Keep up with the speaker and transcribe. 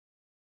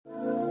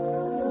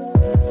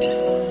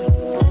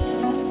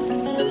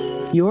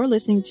You're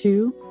listening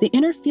to the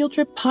Inner Field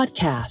Trip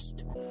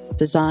podcast,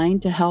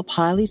 designed to help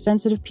highly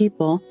sensitive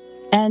people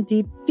and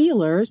deep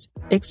feelers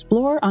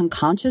explore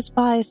unconscious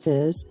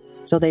biases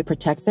so they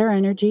protect their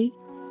energy,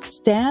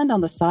 stand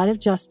on the side of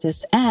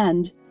justice,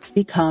 and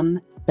become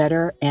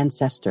better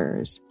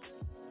ancestors.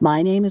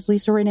 My name is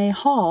Lisa Renee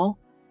Hall,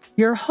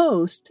 your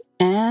host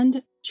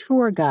and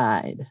tour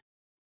guide.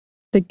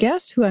 The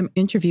guest who I'm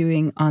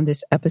interviewing on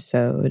this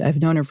episode,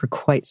 I've known her for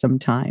quite some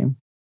time.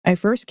 I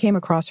first came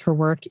across her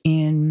work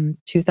in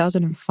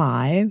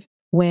 2005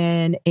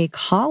 when a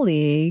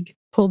colleague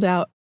pulled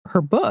out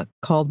her book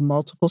called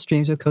Multiple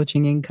Streams of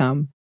Coaching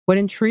Income. What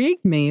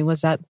intrigued me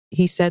was that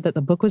he said that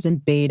the book was in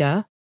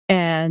beta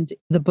and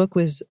the book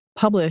was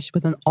published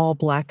with an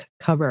all-black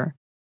cover.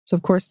 So,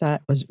 of course,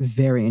 that was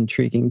very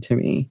intriguing to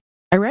me.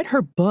 I read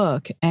her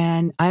book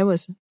and I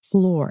was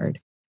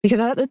floored because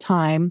at the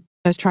time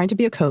I was trying to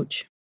be a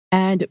coach.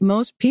 And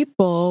most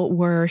people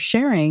were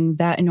sharing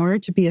that in order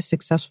to be a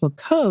successful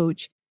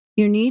coach,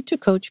 you need to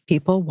coach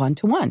people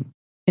one-to-one.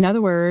 In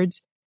other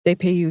words, they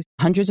pay you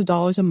hundreds of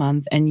dollars a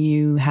month and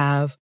you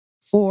have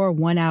 4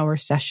 one-hour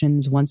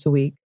sessions once a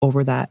week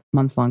over that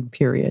month-long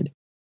period.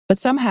 But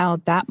somehow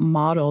that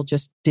model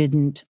just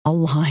didn't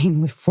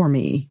align for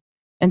me.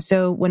 And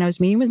so when I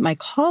was meeting with my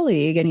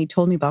colleague and he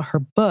told me about her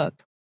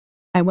book,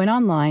 I went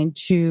online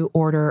to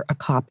order a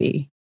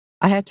copy.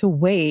 I had to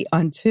wait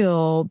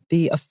until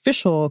the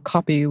official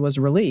copy was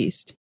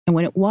released. And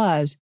when it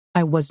was,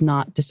 I was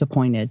not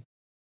disappointed.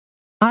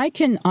 I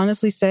can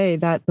honestly say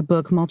that the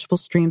book, Multiple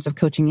Streams of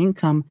Coaching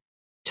Income,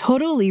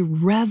 totally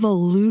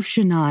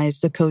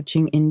revolutionized the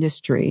coaching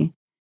industry.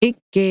 It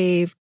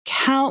gave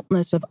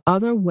countless of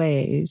other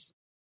ways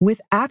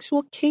with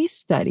actual case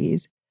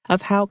studies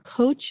of how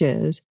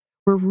coaches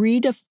were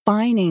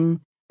redefining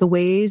the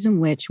ways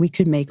in which we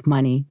could make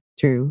money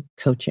through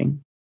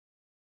coaching.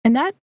 And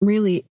that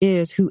really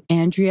is who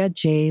Andrea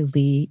J.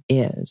 Lee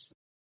is.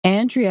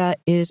 Andrea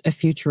is a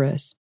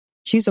futurist.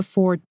 She's a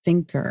forward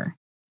thinker.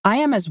 I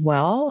am as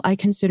well. I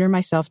consider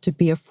myself to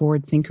be a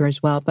forward thinker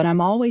as well, but I'm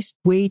always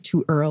way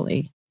too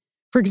early.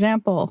 For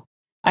example,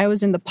 I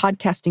was in the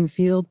podcasting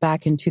field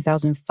back in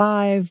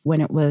 2005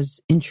 when it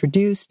was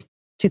introduced,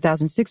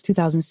 2006,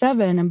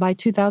 2007, and by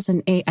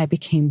 2008, I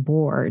became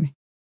bored.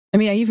 I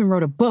even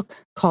wrote a book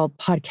called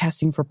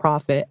Podcasting for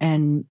Profit,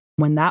 and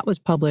when that was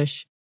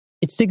published,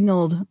 it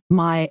signaled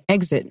my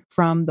exit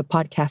from the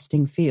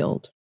podcasting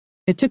field.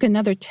 It took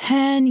another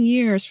 10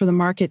 years for the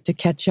market to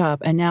catch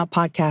up, and now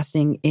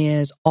podcasting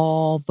is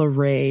all the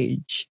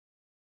rage.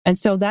 And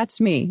so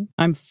that's me.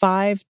 I'm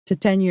 5 to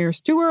 10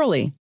 years too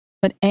early.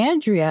 But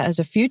Andrea, as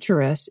a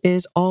futurist,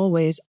 is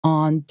always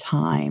on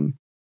time.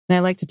 And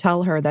I like to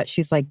tell her that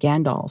she's like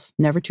Gandalf,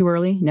 never too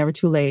early, never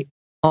too late,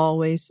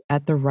 always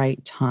at the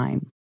right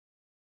time.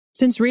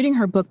 Since reading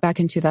her book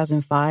back in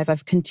 2005,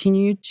 I've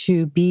continued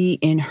to be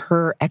in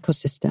her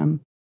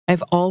ecosystem.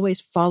 I've always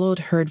followed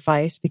her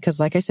advice because,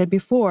 like I said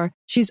before,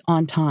 she's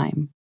on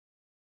time.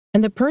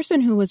 And the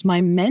person who was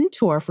my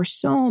mentor for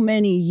so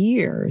many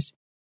years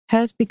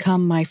has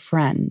become my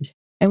friend.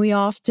 And we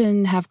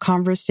often have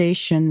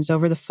conversations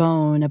over the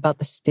phone about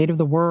the state of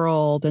the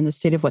world and the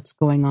state of what's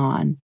going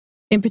on.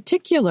 In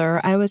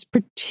particular, I was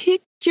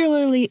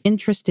particularly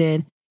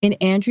interested in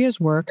Andrea's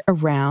work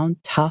around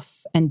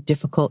tough and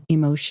difficult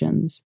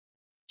emotions.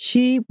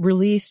 She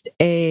released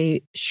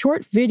a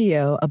short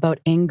video about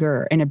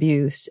anger and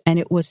abuse, and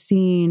it was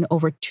seen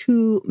over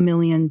 2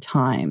 million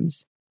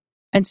times.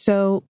 And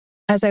so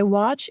as I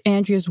watched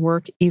Andrea's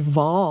work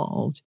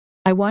evolve,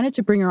 I wanted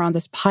to bring her on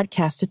this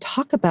podcast to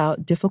talk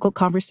about difficult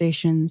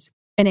conversations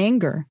and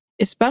anger,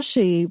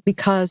 especially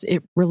because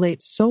it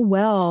relates so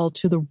well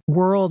to the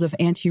world of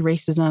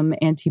anti-racism,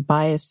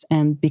 anti-bias,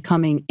 and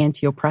becoming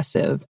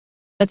anti-oppressive.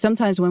 That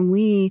sometimes when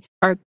we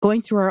are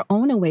going through our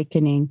own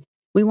awakening,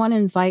 we want to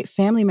invite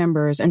family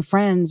members and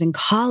friends and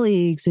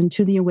colleagues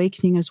into the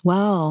awakening as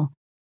well.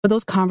 But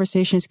those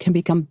conversations can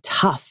become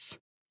tough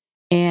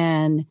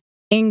and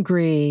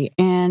angry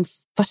and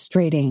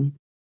frustrating.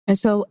 And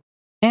so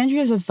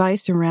Andrea's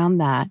advice around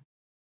that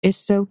is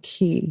so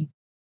key.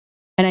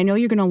 And I know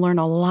you're going to learn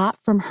a lot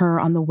from her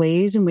on the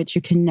ways in which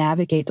you can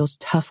navigate those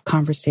tough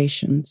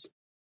conversations.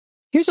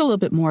 Here's a little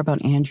bit more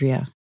about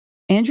Andrea.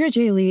 Andrea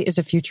J. Lee is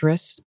a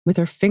futurist with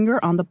her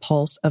finger on the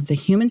pulse of the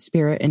human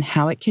spirit and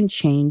how it can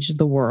change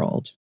the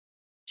world.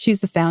 She's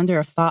the founder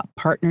of Thought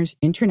Partners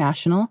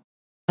International,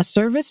 a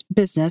service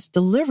business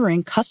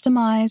delivering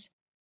customized,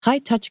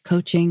 high-touch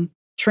coaching,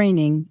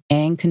 training,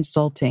 and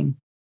consulting.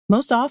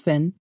 Most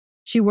often,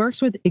 she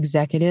works with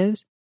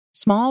executives,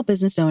 small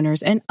business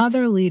owners, and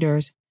other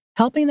leaders,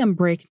 helping them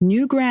break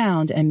new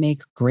ground and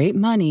make great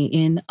money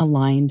in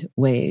aligned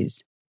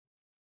ways.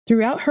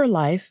 Throughout her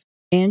life,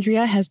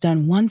 Andrea has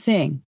done one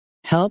thing: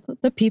 help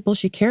the people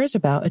she cares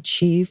about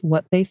achieve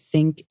what they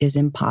think is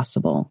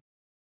impossible.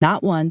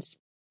 Not once,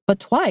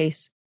 but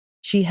twice,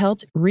 she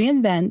helped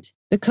reinvent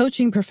the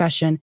coaching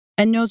profession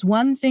and knows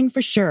one thing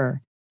for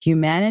sure: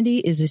 humanity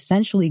is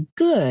essentially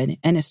good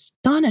and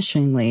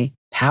astonishingly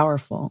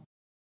powerful.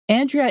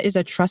 Andrea is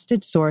a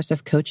trusted source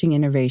of coaching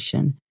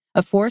innovation,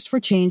 a force for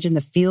change in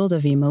the field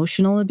of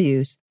emotional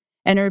abuse,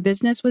 and her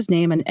business was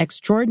named an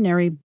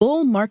extraordinary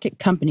bull market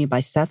company by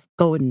Seth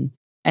Godin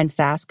and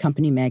Fast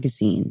Company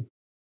magazine.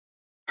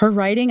 Her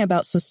writing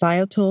about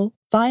societal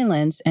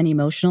violence and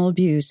emotional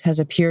abuse has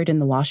appeared in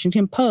the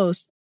Washington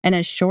Post, and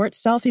a short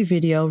selfie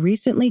video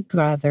recently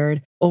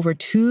gathered over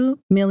 2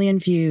 million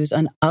views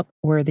on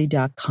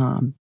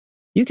Upworthy.com.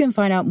 You can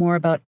find out more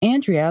about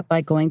Andrea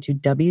by going to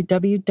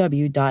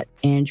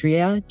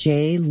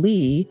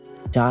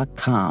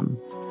www.andreajlee.com.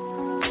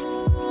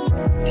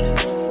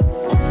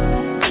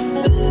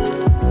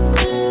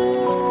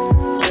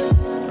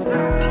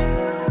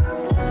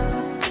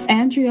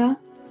 Andrea,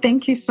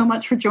 thank you so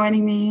much for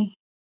joining me.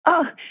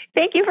 Oh,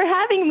 thank you for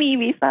having me,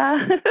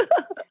 Lisa.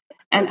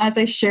 And as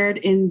I shared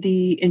in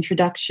the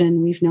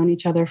introduction, we've known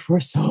each other for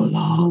so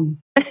long.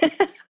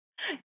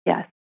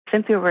 Yes,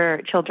 since we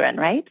were children,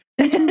 right?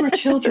 Since we were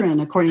children,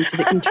 according to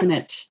the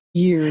internet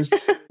years.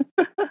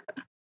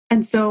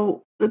 And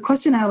so the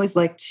question I always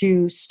like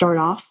to start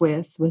off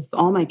with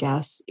all my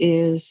guests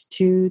is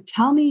to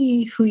tell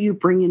me who you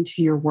bring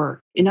into your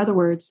work. In other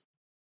words,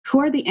 who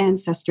are the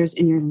ancestors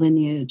in your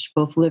lineage,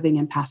 both living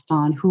and passed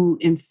on, who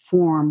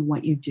inform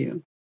what you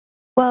do?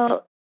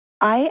 Well,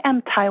 I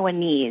am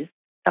Taiwanese.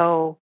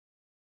 So,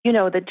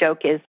 the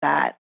joke is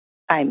that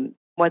I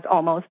was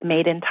almost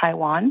made in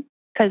Taiwan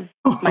because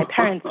my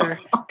parents are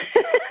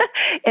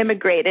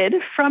immigrated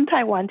from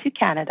Taiwan to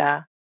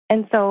Canada.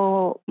 And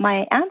so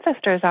my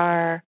ancestors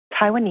are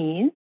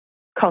Taiwanese,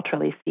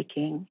 culturally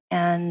speaking.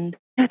 And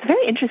it's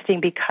very interesting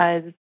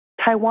because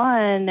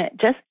Taiwan,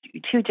 just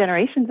 2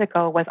 generations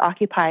ago, was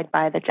occupied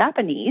by the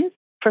Japanese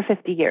for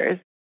 50 years.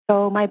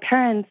 So my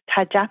parents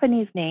had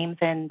Japanese names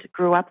and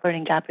grew up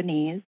learning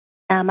Japanese.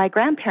 And my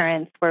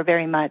grandparents were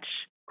very much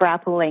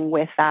grappling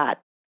with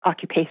that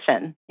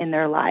occupation in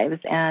their lives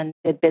and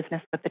did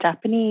business with the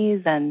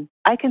Japanese. And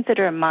I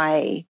consider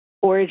my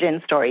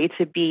origin story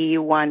to be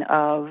one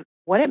of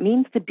what it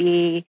means to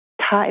be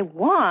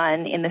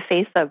Taiwan in the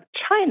face of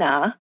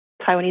China.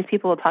 Taiwanese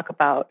people will talk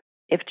about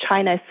if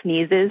China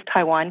sneezes,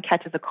 Taiwan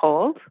catches a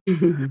cold.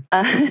 So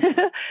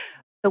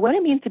what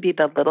it means to be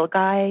the little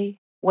guy,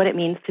 what it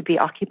means to be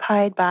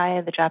occupied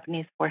by the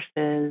Japanese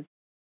forces.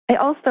 I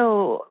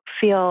also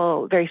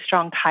feel very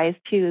strong ties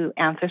to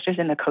ancestors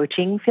in the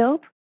coaching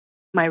field.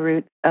 My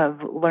roots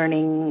of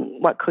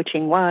learning what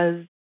coaching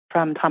was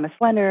from Thomas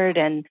Leonard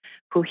and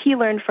who he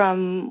learned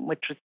from,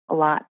 which was a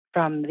lot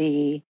from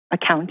the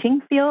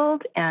accounting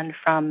field and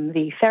from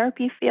the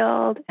therapy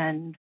field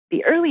and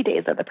the early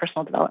days of the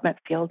personal development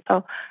field. So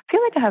I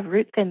feel like I have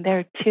roots in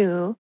there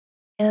too.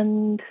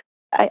 And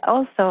I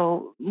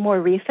also, more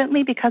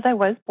recently, because I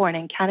was born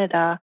in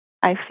Canada,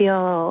 I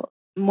feel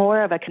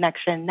more of a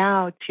connection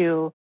now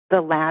to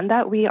the land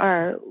that we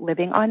are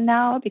living on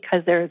now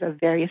because there's a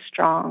very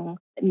strong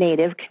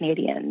Native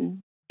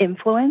Canadian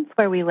influence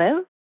where we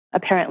live.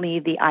 Apparently,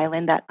 the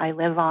island that I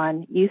live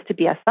on used to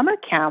be a summer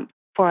camp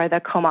for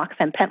the Comox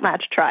and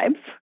Pentlatch tribes.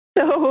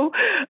 So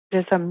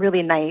there's some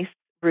really nice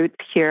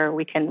roots here.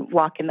 We can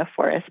walk in the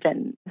forest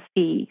and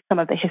see some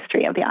of the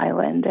history of the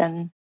island.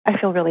 And I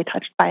feel really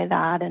touched by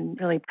that and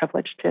really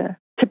privileged to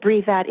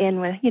breathe that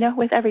in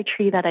with every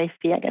tree that I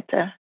see. I get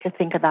to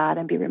think of that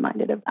and be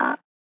reminded of that.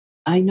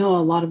 I know a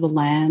lot of the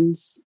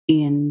lands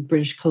in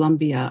British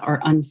Columbia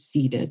are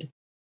unceded.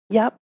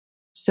 Yep.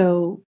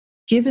 So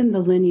given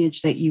the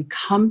lineage that you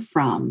come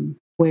from,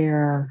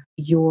 where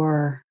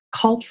your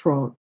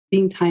cultural,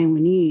 being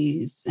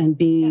Taiwanese and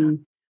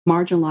being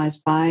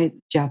marginalized by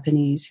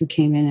Japanese who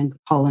came in and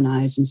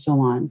colonized and so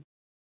on,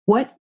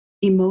 what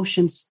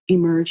emotions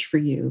emerge for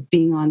you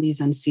being on these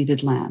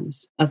unceded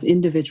lands of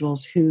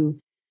individuals who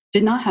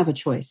did not have a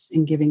choice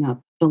in giving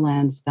up the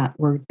lands that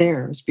were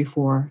theirs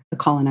before the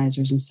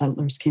colonizers and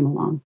settlers came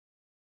along?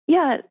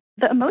 Yeah,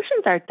 the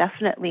emotions are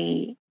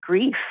definitely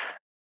grief,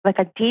 like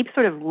a deep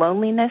sort of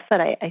loneliness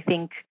that I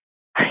think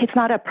it's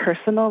not a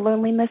personal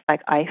loneliness,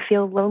 like I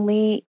feel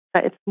lonely,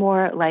 but it's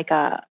more like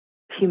a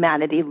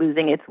humanity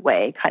losing its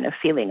way kind of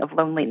feeling of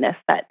loneliness,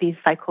 that these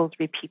cycles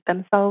repeat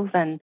themselves.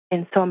 And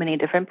in so many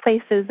different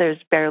places,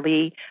 there's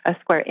barely a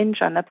square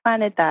inch on the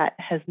planet that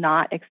has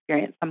not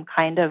experienced some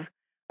kind of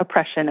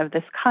oppression of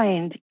this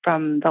kind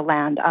from the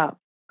land up,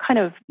 kind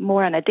of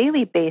more on a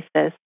daily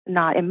basis,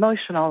 not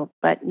emotional,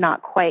 but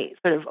not quite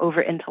sort of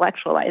over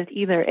intellectualized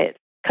either. It's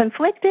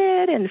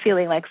conflicted and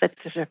feeling like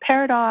such a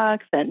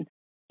paradox. And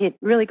it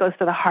really goes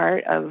to the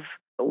heart of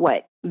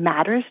what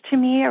matters to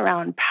me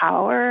around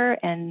power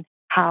and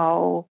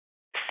how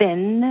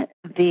thin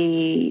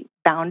the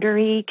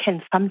boundary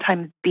can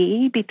sometimes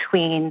be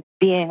between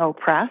being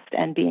oppressed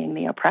and being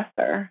the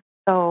oppressor.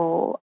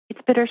 So it's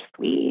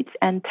bittersweet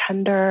and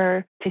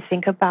tender to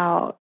think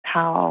about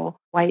how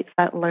white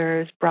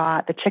settlers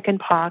brought the chicken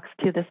pox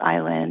to this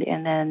island,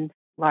 and then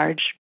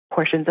large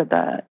portions of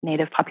the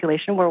native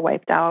population were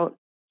wiped out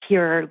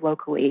here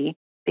locally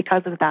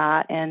because of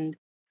that. And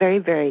very,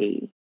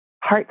 very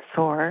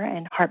heartsore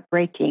and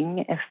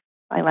heartbreaking if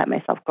I let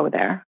myself go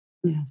there.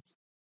 Yes.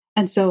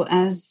 And so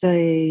as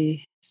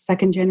a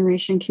second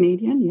generation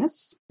Canadian,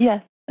 yes?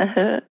 Yes.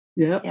 Yeah.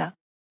 Yeah.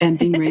 and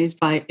being raised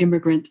by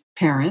immigrant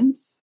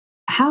parents.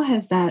 How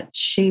has that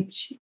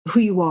shaped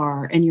who you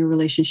are and your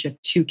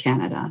relationship to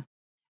Canada?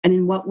 And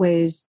in what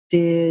ways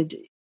did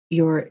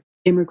your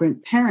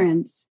immigrant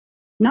parents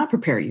not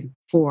prepare you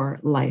for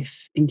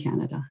life in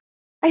Canada?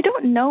 I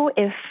don't know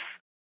if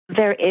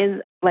there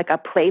is like a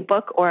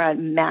playbook or a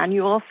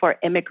manual for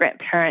immigrant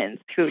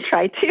parents who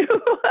try to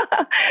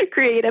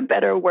create a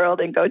better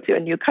world and go to a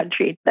new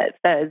country that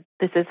says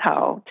this is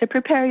how to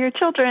prepare your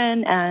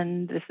children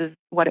and this is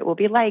what it will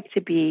be like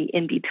to be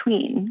in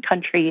between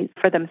countries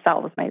for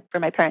themselves, for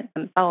my parents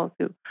themselves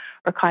who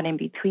were caught in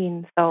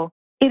between. So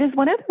it is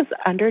one of those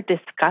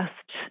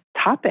under-discussed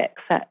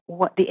topics that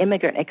what the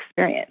immigrant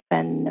experience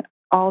and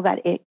all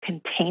that it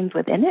contains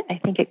within it. I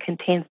think it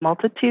contains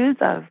multitudes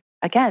of,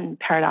 again,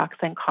 paradox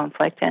and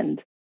conflict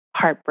and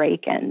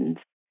heartbreak and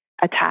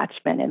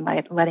attachment and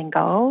letting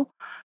go.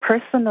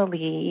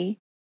 Personally,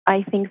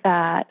 I think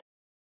that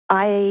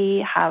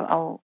I have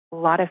a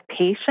lot of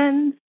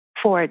patience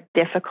for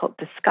difficult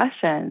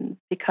discussions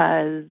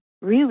because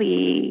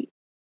really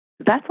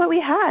that's what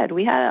we had.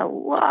 We had a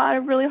lot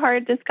of really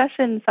hard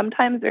discussions,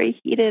 sometimes very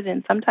heated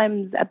and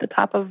sometimes at the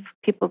top of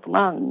people's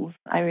lungs.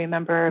 I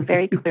remember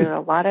very clear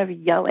a lot of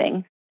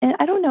yelling. And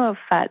I don't know if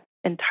that's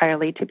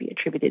entirely to be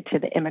attributed to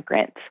the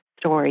immigrant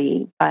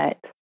story, but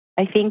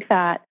I think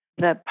that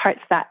the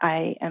parts that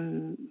I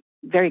am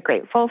very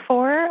grateful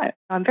for,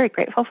 I'm very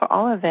grateful for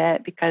all of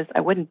it because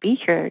I wouldn't be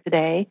here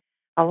today,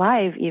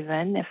 alive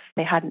even, if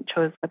they hadn't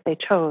chose what they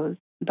chose.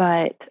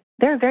 But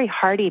they're very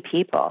hardy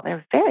people.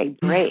 They're very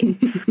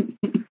brave.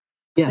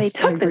 Yes, they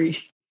took I agree.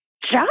 this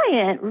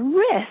giant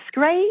risk,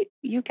 right?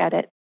 You get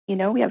it. You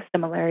know, we have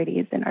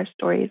similarities in our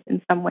stories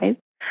in some ways.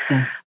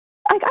 Yes.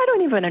 Like, I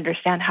don't even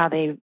understand how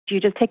do you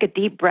just take a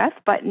deep breath,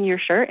 button your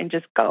shirt, and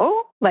just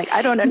go? Like,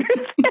 I don't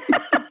understand.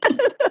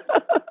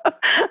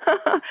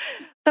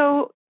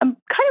 So I'm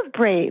kind of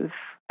brave,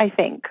 I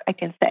think I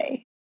can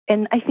say.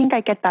 And I think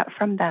I get that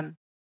from them.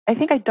 I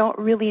think I don't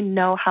really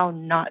know how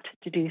not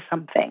to do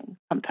something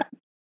sometimes.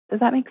 Does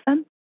that make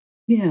sense?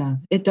 Yeah,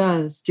 it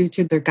does, due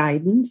to their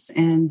guidance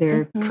and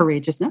their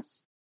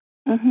courageousness.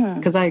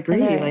 Because I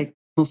agree, like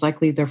most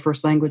likely their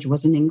first language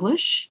wasn't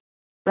English.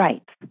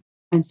 Right.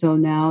 And so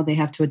now they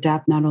have to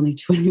adapt not only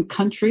to a new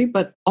country,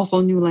 but also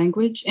a new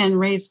language and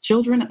raise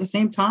children at the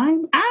same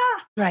time.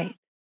 Right.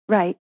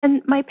 Right.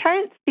 And my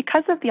parents,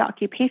 because of the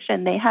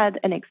occupation, they had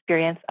an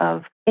experience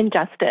of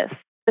injustice,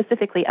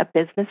 specifically a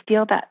business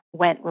deal that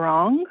went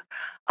wrong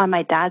on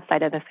my dad's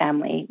side of the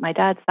family. My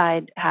dad's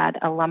side had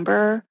a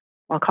lumber,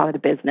 I'll call it a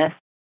business,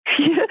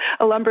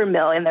 a lumber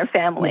mill in their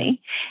family.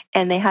 Yes.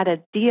 And they had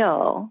a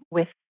deal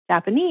with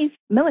Japanese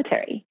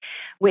military,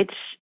 which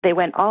they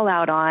went all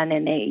out on,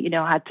 and they,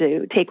 had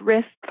to take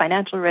risks,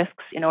 financial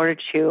risks in order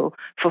to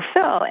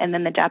fulfill. And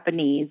then the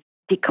Japanese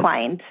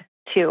declined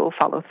to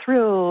follow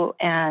through,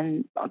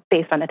 and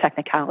based on a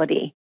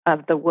technicality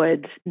of the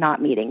wood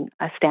not meeting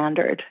a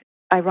standard.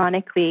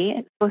 Ironically,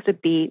 it's supposed to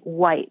be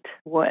white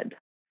wood,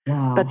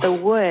 but the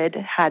wood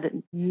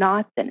had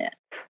knots in it.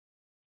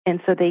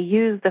 And so they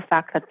used the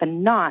fact that the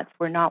knots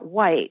were not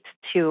white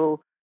to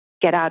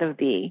get out of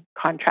the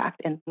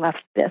contract and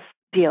left this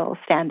deal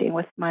standing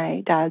with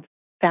my dad's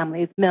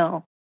family's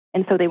mill.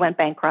 And so they went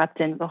bankrupt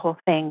and the whole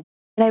thing.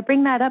 And I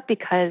bring that up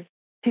because,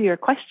 to your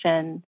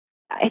question,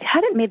 I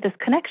hadn't made this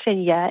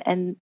connection yet.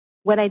 And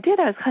when I did,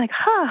 I was kind of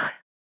like,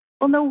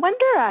 well, no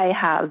wonder I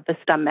have the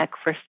stomach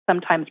for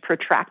sometimes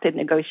protracted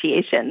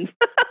negotiations.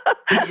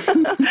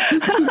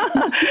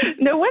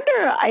 No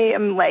wonder I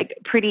am like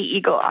pretty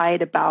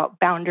eagle-eyed about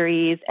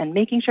boundaries and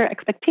making sure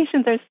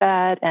expectations are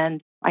set.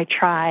 And I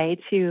try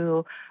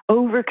to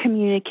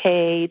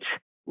over-communicate,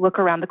 look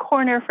around the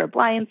corner for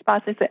blind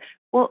spots. I said,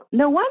 well,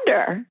 no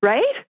wonder,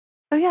 right?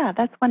 So yeah,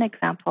 that's one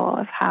example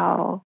of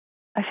how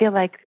I feel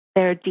like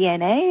their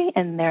DNA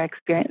and their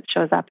experience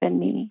shows up in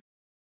me.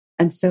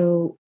 And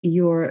so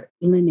your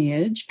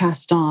lineage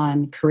passed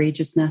on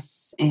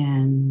courageousness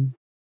and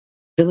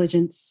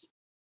diligence,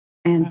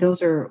 and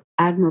those are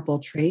admirable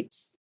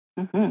traits.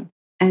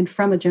 And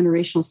from a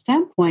generational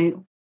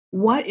standpoint,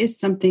 what is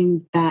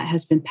something that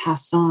has been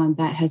passed on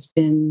that has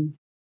been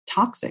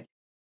toxic?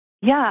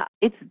 Yeah,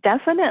 it's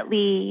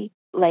definitely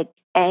like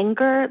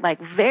anger, like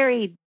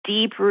very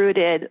deep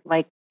rooted,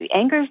 like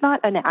anger is not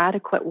an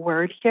adequate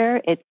word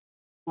here. It's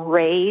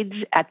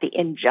rage at the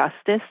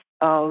injustice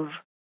of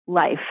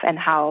life and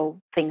how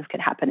things can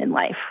happen in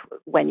life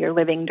when you're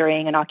living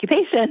during an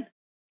occupation.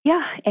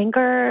 Yeah,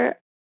 anger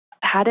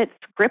had its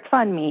grips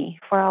on me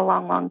for a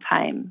long, long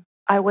time.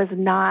 I was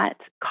not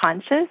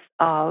conscious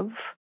of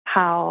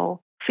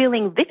how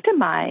feeling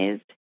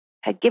victimized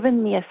had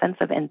given me a sense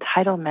of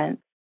entitlement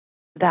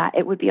that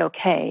it would be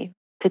okay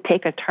to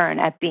take a turn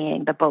at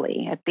being the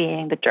bully, at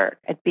being the jerk,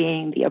 at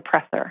being the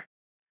oppressor.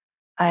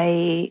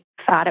 I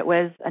thought it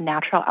was a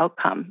natural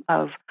outcome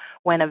of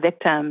when a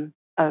victim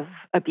of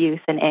abuse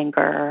and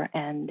anger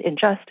and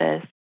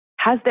injustice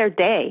has their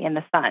day in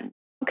the sun.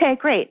 Okay,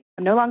 great.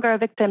 I'm no longer a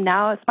victim.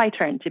 Now it's my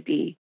turn to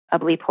be a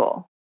bleep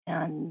hole.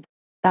 And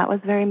that was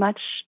very much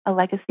a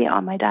legacy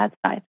on my dad's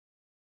side.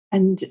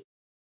 And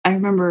I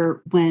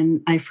remember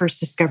when I first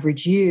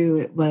discovered you,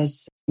 it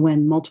was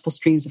when Multiple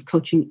Streams of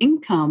Coaching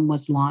Income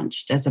was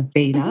launched as a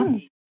beta. Mm-hmm.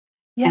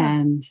 Yeah.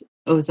 And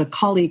it was a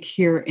colleague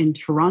here in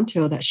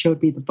Toronto that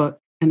showed me the book.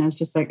 And I was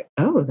just like,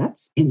 oh,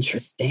 that's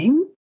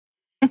interesting.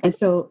 And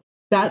so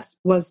that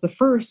was the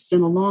first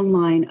in a long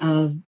line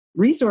of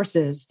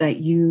resources that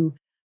you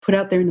put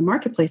out there in the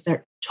marketplace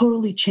that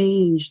totally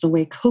changed the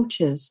way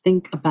coaches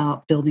think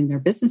about building their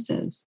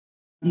businesses.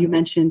 You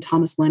mentioned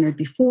Thomas Leonard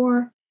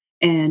before,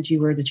 and you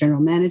were the general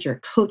manager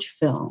at Coach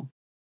Phil.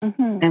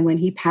 Mm-hmm. And when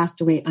he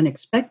passed away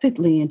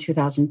unexpectedly in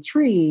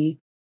 2003,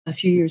 a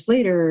few years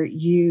later,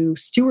 you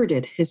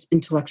stewarded his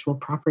intellectual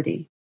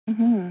property.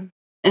 Mm-hmm.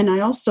 And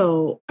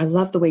I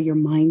love the way your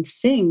mind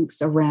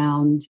thinks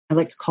around, I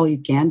like to call you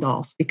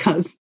Gandalf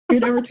because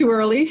you're never too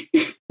early.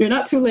 You're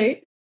not too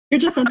late. You're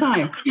just on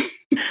time.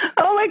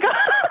 Oh my God.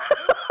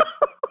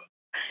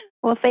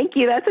 Well, thank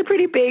you. That's a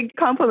pretty big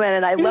compliment.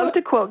 And I love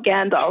to quote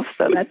Gandalf.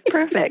 So that's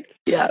perfect.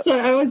 Yeah. So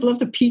I always love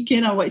to peek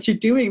in on what you're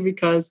doing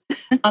because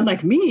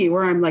unlike me,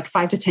 where I'm like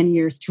 5 to 10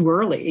 years too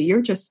early,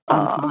 you're just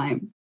on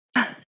time.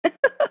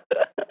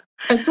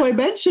 And so I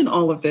mention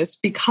all of this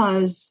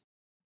because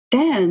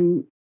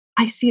then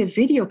I see a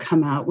video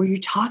come out where you're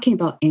talking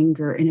about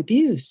anger and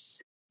abuse.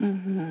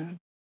 Mm-hmm.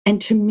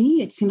 And to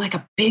me, it seemed like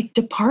a big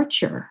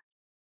departure.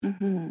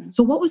 Mm-hmm.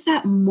 So what was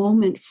that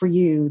moment for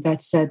you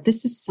that said,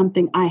 this is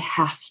something I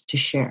have to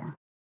share?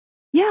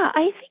 Yeah,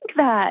 I think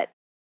that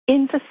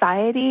in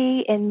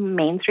society, in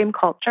mainstream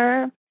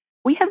culture,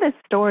 we have this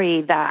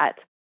story that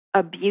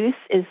abuse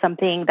is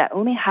something that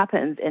only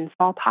happens in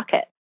small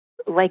pockets,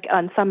 like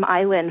on some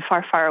island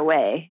far, far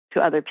away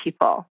to other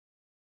people.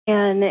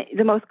 And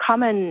the most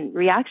common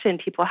reaction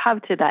people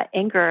have to that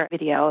anger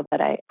video that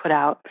I put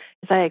out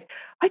is like,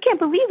 I can't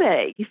believe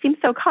it. You seem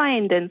so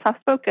kind and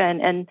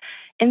soft-spoken.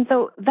 And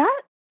so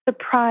that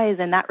surprise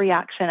and that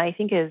reaction, I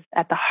think, is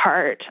at the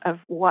heart of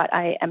what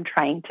I am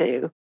trying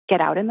to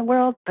get out in the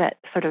world, but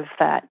sort of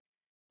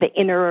the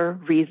inner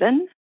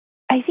reason.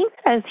 I think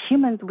that as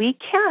humans, we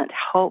can't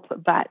help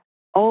but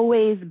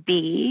always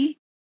be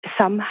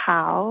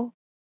somehow,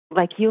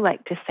 like you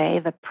like to say,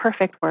 the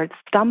perfect word,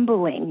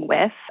 stumbling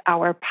with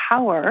our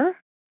power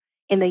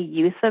in the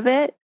use of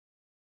it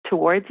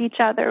towards each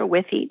other,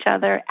 with each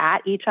other,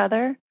 at each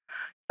other.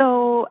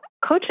 So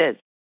coaches,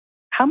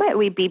 how might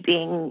we be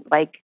being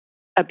like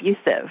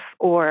abusive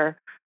or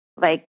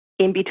like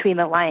in between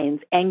the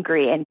lines,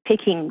 angry and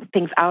taking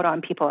things out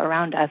on people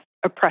around us,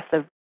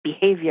 oppressive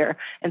behavior,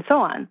 and so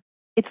on?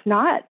 It's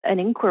not an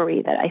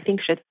inquiry that I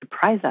think should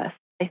surprise us.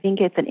 I think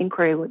it's an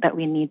inquiry that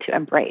we need to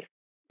embrace.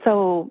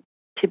 So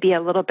to be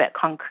a little bit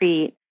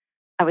concrete,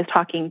 I was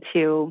talking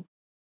to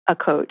a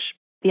coach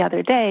the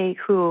other day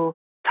who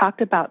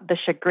talked about the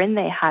chagrin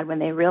they had when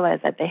they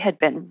realized that they had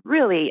been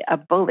really a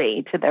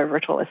bully to their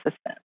virtual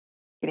assistant.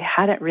 They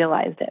hadn't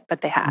realized it, but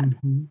they had.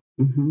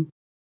 Mm-hmm. Mm-hmm.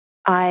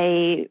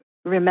 I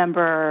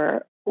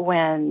remember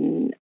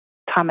when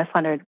Thomas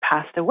Leonard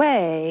passed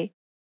away,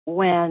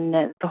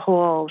 when the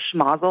whole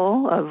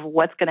schmozzle of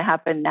what's going to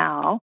happen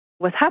now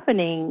was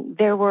happening,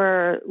 there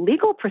were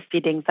legal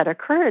proceedings that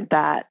occurred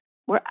that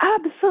were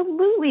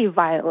absolutely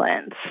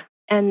violent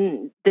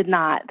and did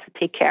not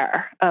take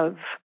care of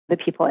the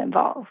people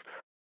involved,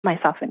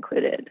 myself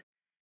included.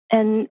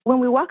 And when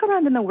we walk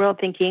around in the world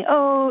thinking,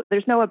 oh,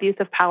 there's no abuse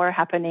of power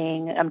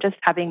happening, I'm just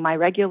having my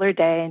regular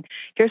day, and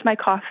here's my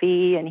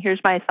coffee, and here's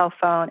my cell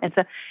phone. And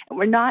so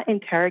we're not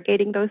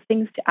interrogating those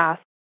things to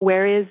ask,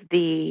 where is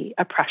the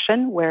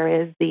oppression?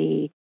 Where is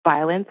the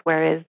violence?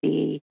 Where is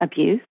the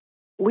abuse?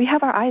 We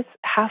have our eyes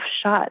half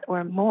shut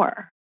or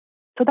more.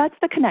 So that's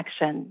the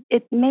connection.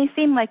 It may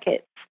seem like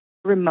it's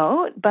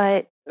remote,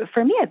 but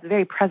for me, it's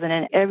very present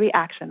in every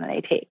action that I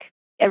take.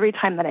 Every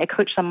time that I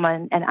coach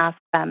someone and ask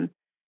them,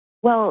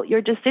 well,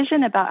 your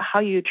decision about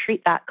how you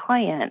treat that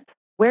client,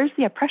 where's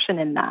the oppression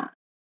in that?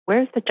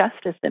 Where's the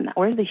justice in that?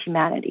 Where's the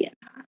humanity in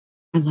that?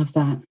 I love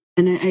that.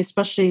 And I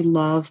especially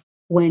love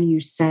when you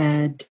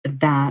said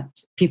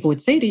that people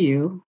would say to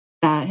you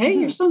that, hey,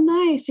 you're so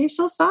nice. You're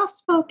so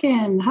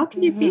soft-spoken. How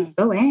can you be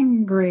so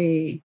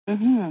angry?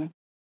 Mm-hmm.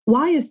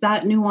 Why is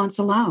that nuance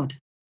allowed?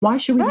 Why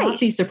should we not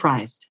be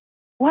surprised?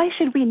 Why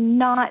should we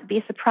not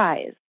be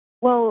surprised?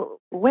 Well,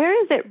 where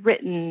is it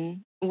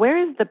written? Where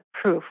is the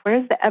proof?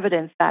 Where is the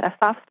evidence that a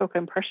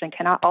soft-spoken person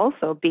cannot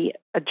also be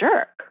a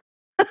jerk?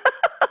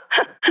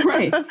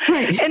 Right.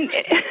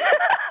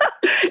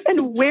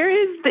 And where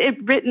is it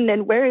written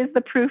and where is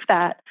the proof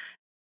that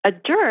a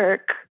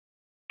jerk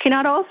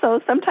cannot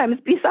also sometimes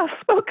be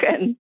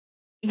soft-spoken?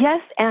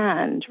 Yes,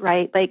 and,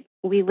 right? Like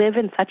we live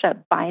in such a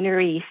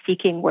binary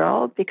seeking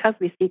world because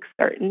we seek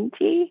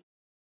certainty.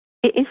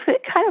 It's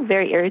kind of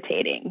very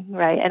irritating,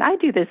 right? And I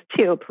do this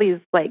too. Please,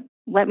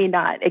 let me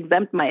not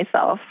exempt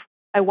myself.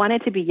 I want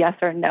it to be yes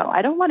or no.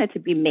 I don't want it to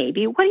be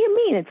maybe. What do you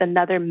mean it's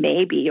another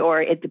maybe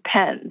or it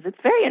depends? It's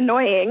very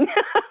annoying.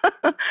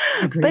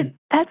 But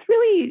that's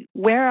really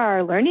where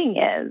our learning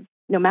is.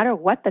 No matter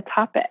what the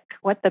topic,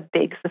 what the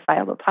big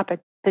societal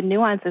topic, the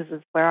nuances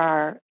is where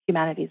our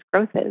humanity's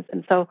growth is.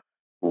 And so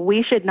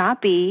we should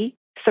not be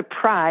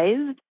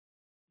surprised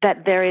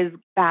that there is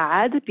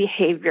bad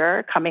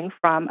behavior coming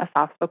from a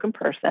soft-spoken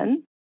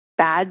person.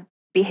 Bad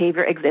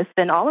behavior exists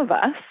in all of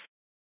us.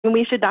 And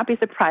we should not be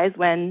surprised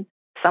when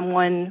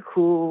someone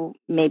who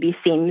maybe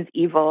seems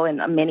evil in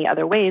many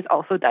other ways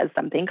also does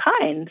something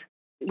kind.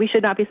 We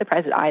should not be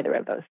surprised at either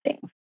of those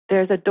things.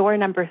 There's a door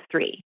number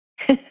 3.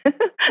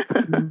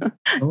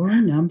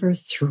 Door number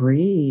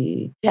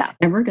 3. Yeah.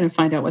 And we're going to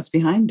find out what's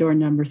behind door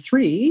number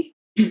 3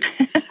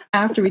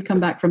 after we come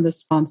back from the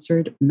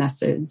sponsored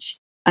message.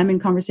 I'm in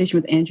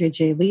conversation with Andrea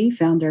J. Lee,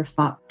 founder of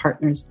Thought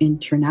Partners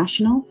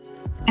International,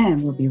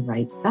 and we'll be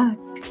right back.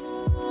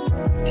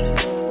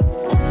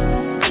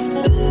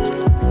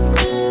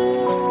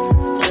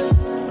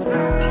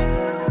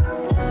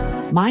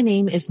 My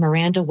name is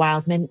Miranda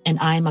Wildman, and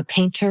I am a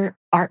painter,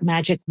 art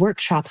magic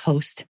workshop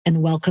host,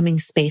 and welcoming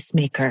space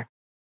maker.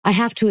 I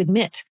have to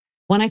admit,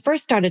 when I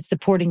first started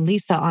supporting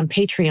Lisa on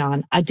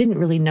Patreon, I didn't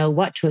really know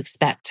what to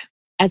expect.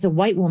 As a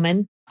white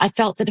woman, I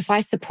felt that if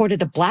I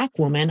supported a Black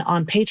woman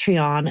on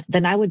Patreon,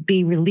 then I would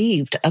be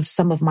relieved of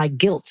some of my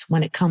guilt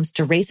when it comes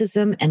to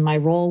racism and my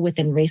role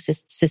within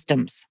racist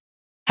systems.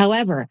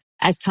 However,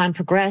 as time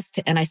progressed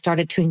and I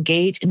started to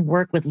engage and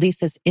work with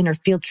Lisa's inner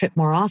field trip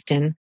more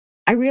often,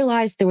 I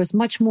realized there was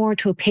much more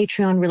to a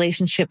Patreon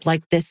relationship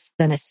like this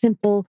than a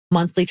simple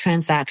monthly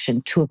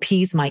transaction to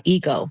appease my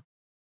ego.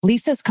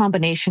 Lisa's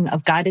combination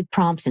of guided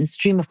prompts and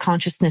stream of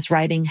consciousness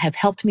writing have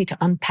helped me to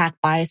unpack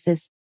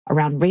biases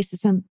around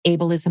racism,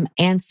 ableism,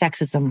 and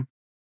sexism.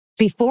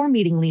 Before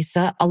meeting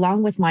Lisa,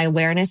 along with my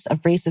awareness of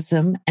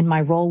racism and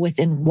my role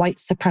within white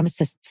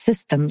supremacist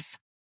systems,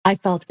 I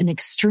felt an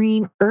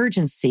extreme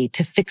urgency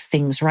to fix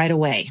things right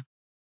away.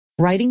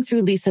 Writing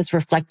through Lisa's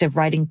reflective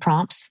writing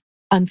prompts,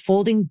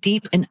 unfolding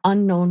deep and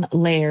unknown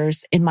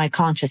layers in my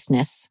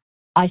consciousness,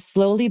 I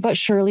slowly but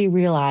surely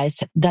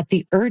realized that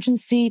the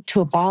urgency to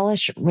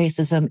abolish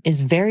racism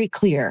is very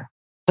clear,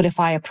 but if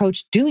I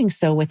approached doing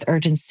so with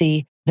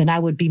urgency, then I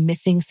would be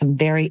missing some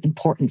very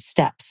important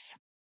steps.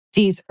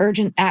 These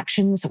urgent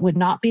actions would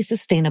not be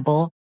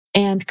sustainable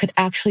and could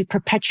actually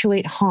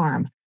perpetuate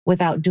harm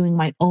without doing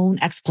my own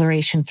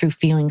exploration through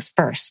feelings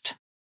first.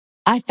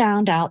 I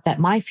found out that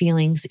my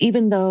feelings,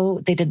 even though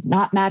they did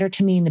not matter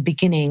to me in the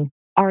beginning,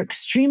 are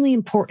extremely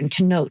important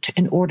to note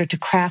in order to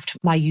craft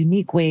my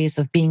unique ways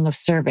of being of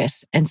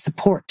service and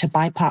support to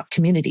BIPOC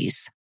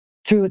communities.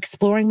 Through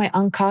exploring my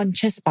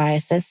unconscious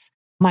biases,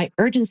 my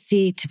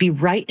urgency to be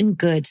right and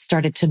good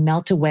started to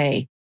melt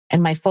away,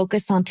 and my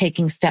focus on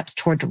taking steps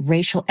toward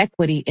racial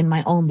equity in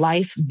my own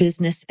life,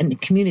 business,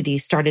 and community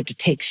started to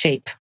take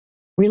shape.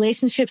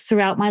 Relationships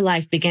throughout my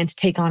life began to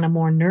take on a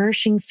more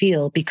nourishing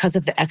feel because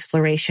of the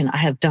exploration I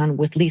have done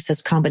with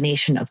Lisa's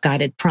combination of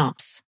guided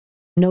prompts.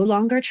 No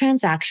longer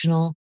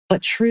transactional,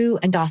 but true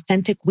and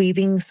authentic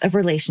weavings of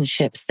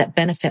relationships that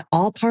benefit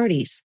all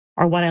parties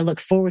are what I look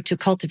forward to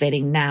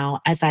cultivating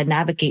now as I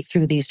navigate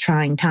through these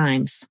trying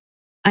times.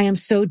 I am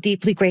so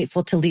deeply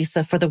grateful to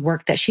Lisa for the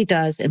work that she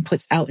does and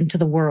puts out into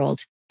the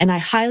world, and I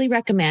highly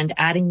recommend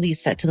adding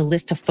Lisa to the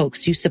list of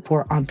folks you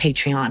support on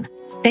Patreon.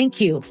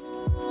 Thank you.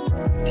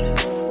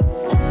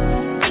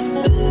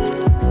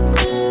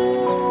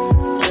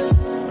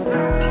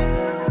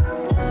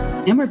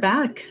 And we're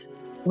back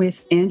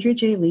with Andrea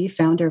J. Lee,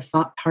 founder of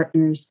Thought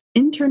Partners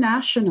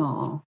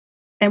International.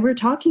 And we're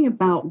talking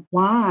about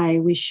why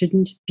we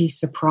shouldn't be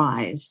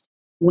surprised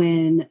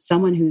when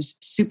someone who's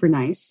super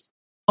nice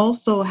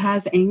also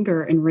has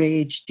anger and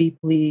rage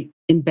deeply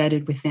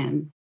embedded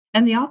within.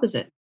 And the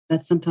opposite,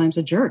 that sometimes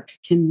a jerk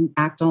can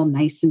act all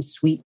nice and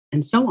sweet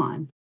and so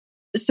on.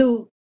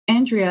 So,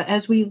 Andrea,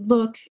 as we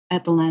look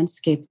at the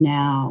landscape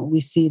now,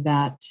 we see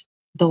that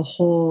the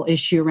whole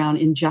issue around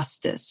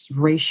injustice,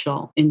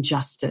 racial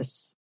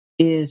injustice,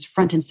 is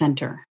front and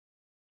center.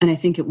 And I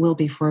think it will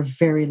be for a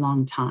very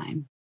long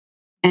time.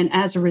 And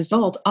as a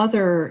result,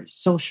 other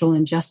social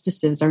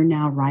injustices are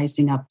now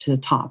rising up to the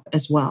top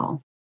as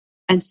well.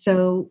 And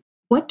so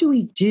what do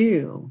we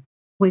do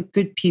with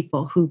good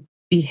people who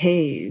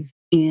behave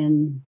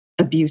in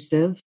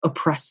abusive,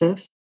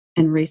 oppressive,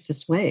 and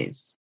racist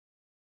ways?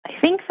 I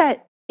think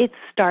that it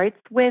starts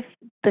with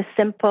the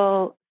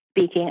simple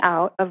speaking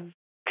out of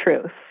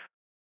truth.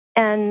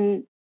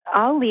 And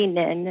I'll lean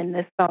in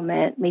this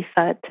moment,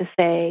 Lisa, to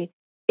say,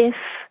 if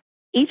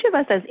each of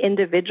us as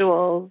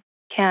individuals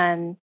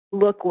can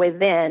look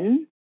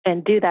within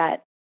and do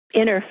that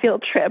inner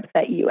field trip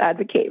that you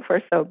advocate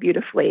for so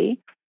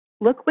beautifully,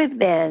 look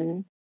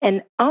within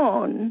and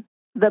own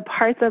the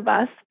parts of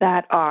us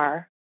that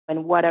are,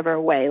 in whatever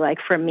way, like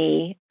for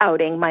me,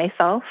 outing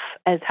myself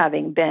as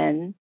having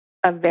been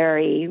a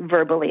very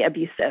verbally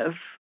abusive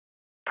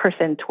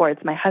person towards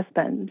my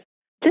husband.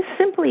 Just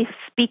simply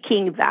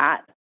speaking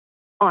that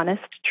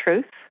honest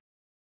truth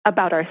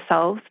about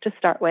ourselves to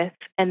start with,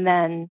 and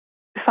then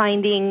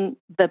finding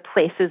the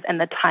places and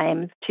the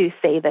times to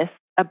say this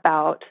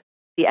about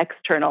the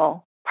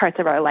external parts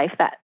of our life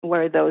that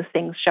where those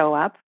things show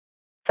up.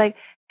 It's like,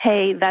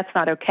 hey, that's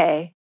not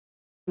okay.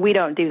 We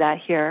don't do that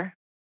here.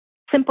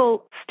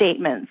 Simple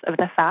statements of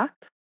the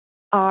fact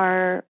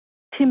are,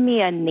 to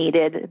me, a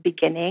needed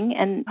beginning,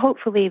 and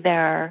hopefully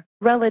they're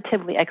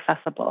relatively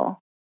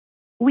accessible.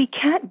 We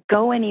can't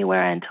go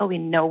anywhere until we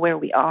know where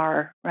we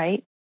are,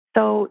 right?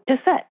 So to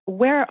set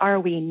where are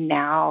we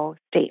now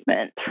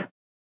statement,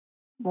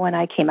 when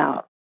I came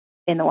out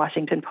in the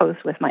Washington Post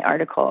with my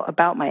article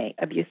about my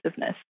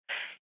abusiveness,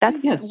 that's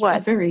a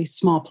very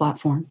small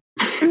platform.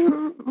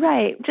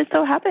 Right. Just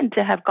so happened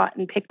to have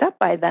gotten picked up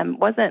by them.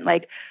 Wasn't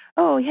like,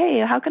 oh,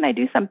 hey, how can I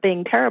do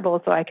something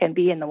terrible so I can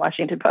be in the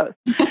Washington Post?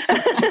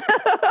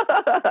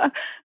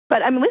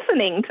 But I'm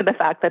listening to the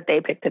fact that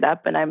they picked it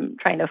up, and I'm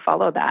trying to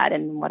follow that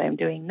in what I'm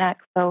doing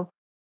next. So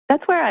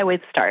that's where I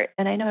would start.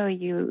 And I know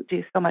you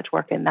do so much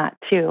work in that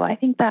too. I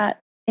think that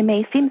it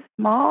may seem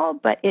small,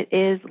 but it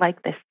is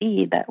like the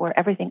seed that where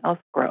everything else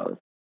grows.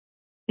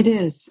 It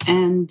is.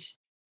 And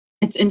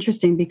it's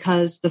interesting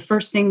because the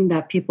first thing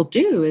that people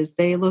do is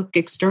they look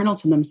external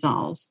to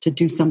themselves to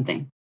do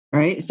something,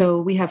 right?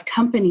 So we have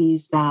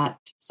companies that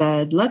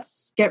said,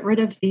 let's get rid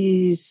of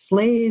these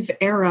slave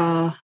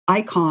era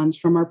icons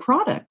from our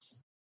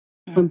products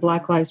when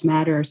Black Lives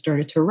Matter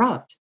started to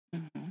erupt.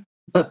 Mm-hmm.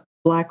 But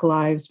Black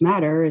Lives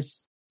Matter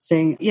is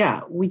saying,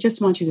 yeah, we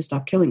just want you to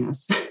stop killing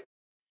us.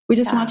 We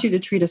just want you to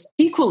treat us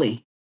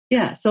equally.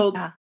 Yeah. So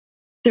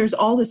there's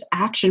all this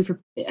action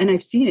for, and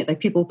I've seen it, like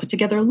people put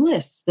together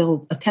lists,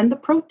 they'll attend the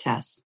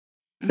protests,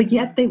 but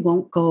yet they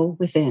won't go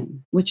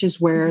within, which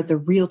is where the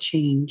real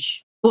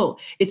change, well,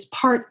 it's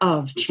part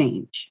of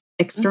change,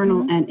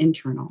 external and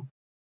internal.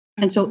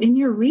 And so in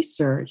your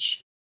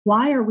research,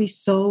 why are we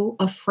so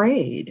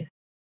afraid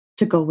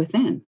to go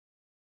within?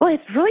 Well,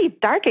 it's really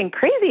dark and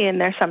crazy in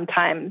there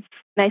sometimes.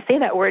 And I say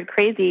that word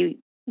crazy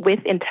with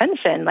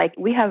intention. Like,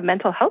 we have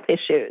mental health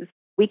issues.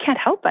 We can't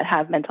help but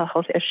have mental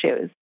health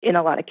issues in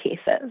a lot of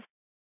cases.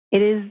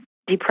 It is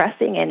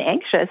depressing and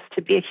anxious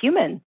to be a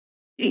human.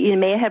 It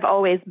may have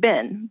always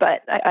been,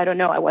 but I don't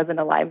know. I wasn't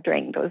alive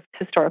during those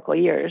historical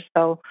years.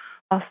 So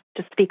I'll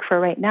just speak for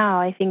right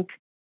now. I think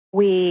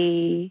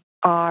we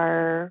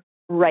are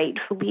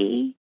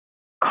rightfully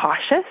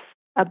cautious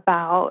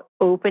about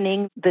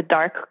opening the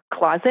dark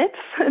closets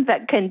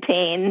that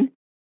contain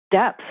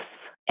depths,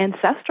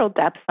 ancestral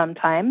depths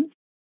sometimes,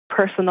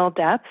 personal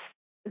depths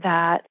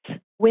that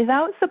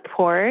without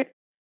support,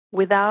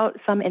 without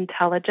some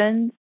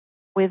intelligence,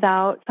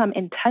 without some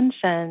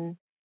intention,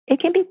 it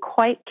can be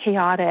quite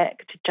chaotic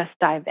to just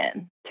dive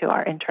in to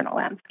our internal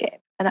landscape.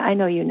 And I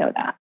know you know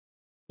that.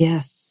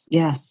 Yes,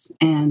 yes.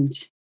 And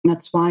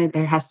that's why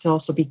there has to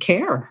also be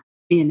care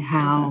in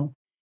how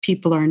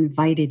people are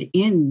invited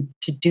in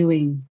to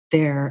doing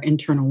their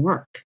internal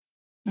work.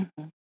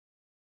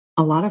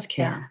 A lot of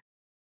care.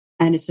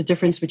 Yeah. And it's the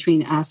difference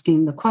between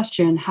asking the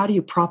question, how do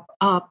you prop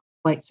up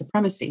white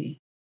supremacy?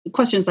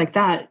 Questions like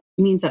that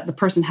means that the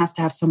person has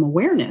to have some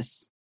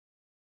awareness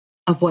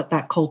of what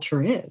that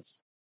culture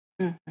is.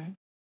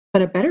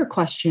 But a better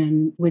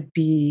question would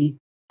be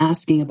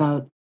asking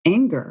about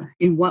anger.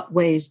 In what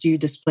ways do you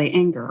display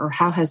anger, or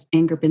how has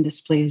anger been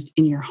displayed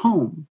in your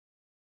home?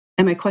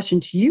 And my question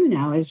to you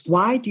now is,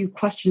 why do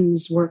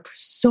questions work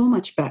so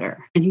much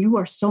better? And you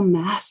are so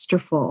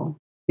masterful.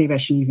 Maybe I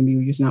shouldn't even be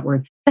using that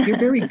word. You're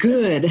very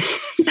good.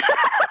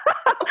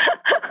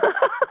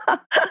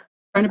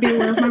 Trying to be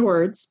aware of my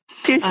words.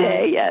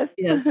 Touché, yes.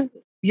 Yes.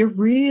 You're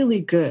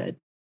really good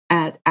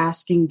at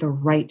asking the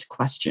right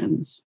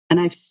questions. And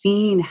I've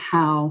seen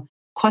how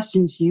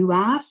questions you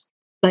ask,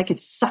 like it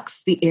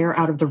sucks the air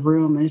out of the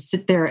room, and I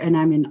sit there and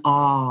I'm in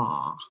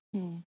awe.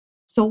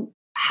 So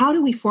how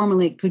do we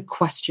formulate good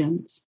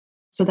questions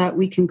so that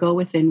we can go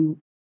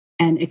within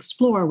and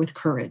explore with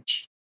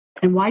courage?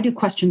 And why do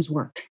questions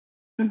work?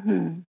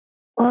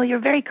 Well, you're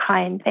very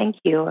kind. Thank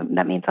you.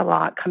 That means a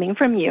lot coming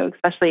from you,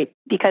 especially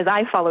because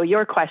I follow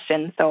your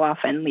questions so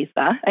often,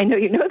 Lisa. I know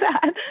you know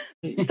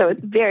that. So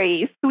it's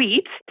very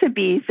sweet to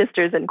be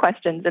sisters in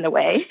questions in a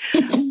way.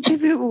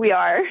 We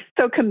are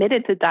so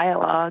committed to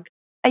dialogue.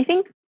 I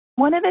think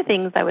one of the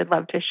things I would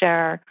love to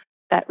share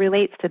that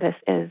relates to this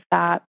is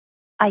that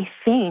I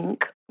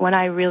think when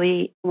I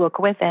really look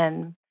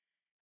within,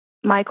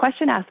 my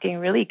question asking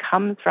really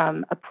comes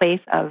from a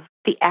place of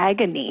the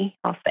agony,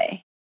 I'll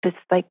say. It's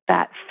like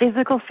that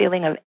physical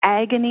feeling of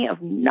agony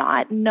of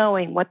not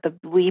knowing what the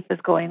bleep is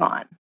going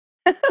on.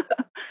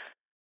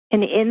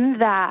 And in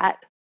that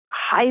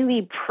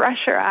highly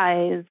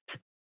pressurized,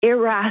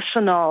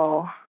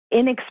 irrational,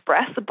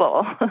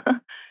 inexpressible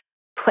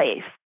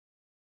place,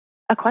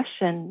 a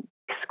question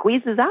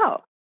squeezes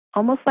out,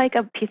 almost like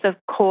a piece of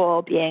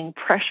coal being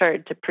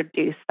pressured to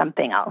produce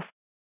something else.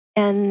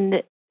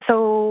 And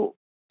so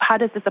how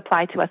does this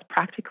apply to us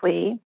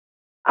practically?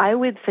 I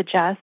would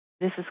suggest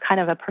this is kind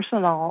of a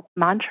personal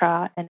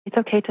mantra, and it's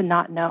okay to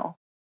not know.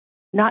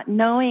 Not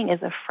knowing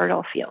is a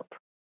fertile field.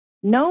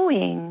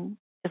 Knowing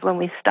is when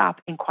we stop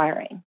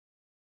inquiring.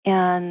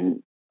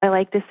 And I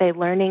like to say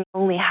learning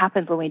only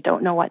happens when we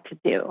don't know what to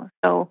do.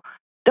 So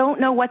don't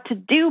know what to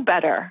do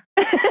better.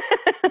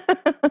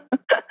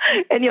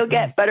 And you'll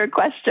get better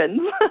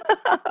questions.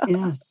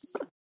 Yes.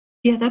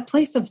 Yeah, that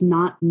place of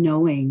not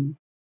knowing,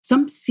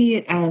 some see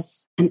it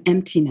as an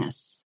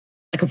emptiness,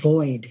 like a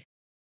void.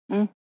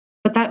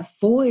 But that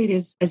void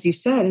is, as you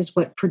said, is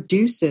what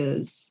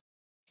produces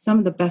some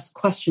of the best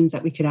questions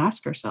that we could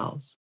ask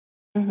ourselves.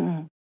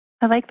 Mm-hmm.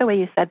 I like the way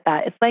you said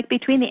that. It's like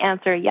between the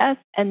answer yes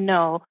and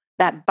no,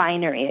 that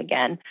binary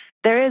again,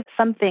 there is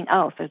something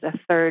else. There's a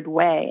third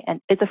way,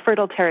 and it's a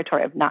fertile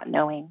territory of not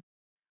knowing.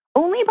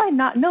 Only by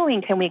not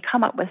knowing can we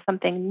come up with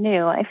something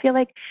new. I feel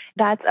like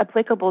that's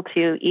applicable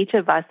to each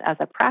of us as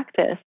a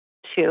practice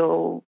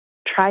to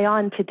try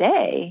on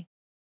today,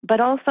 but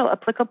also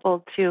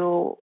applicable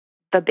to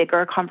the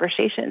bigger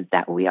conversations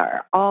that we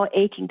are all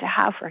aching to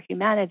have for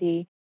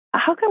humanity.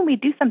 How can we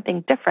do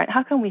something different?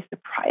 How can we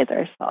surprise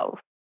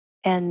ourselves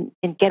and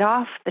get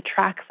off the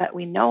tracks that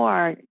we know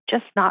are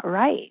just not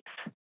right?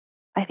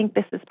 I think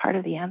this is part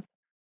of the answer.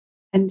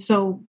 And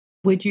so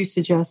would you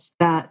suggest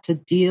that to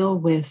deal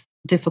with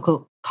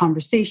difficult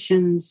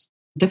conversations,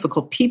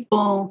 difficult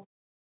people,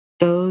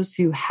 those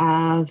who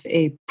have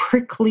a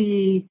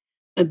prickly,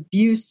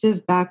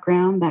 abusive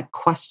background, that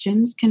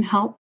questions can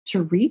help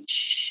to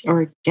reach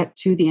or get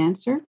to the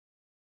answer?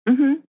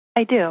 Mm-hmm.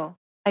 I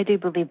do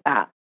believe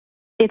that.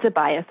 It's a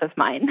bias of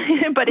mine,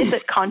 but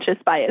it's a conscious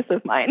bias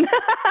of mine.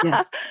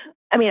 Yes.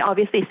 I mean,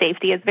 obviously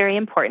safety is very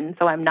important.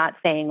 So I'm not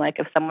saying like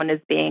if someone is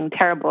being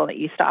terrible that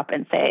you stop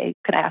and say,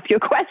 can I ask you a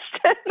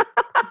question?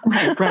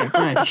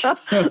 Right.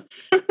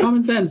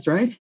 Common sense,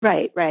 right?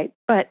 Right.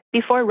 But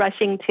before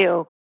rushing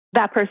to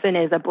that person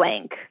is a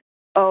blank,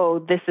 oh,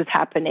 this is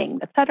happening,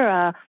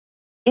 etc.,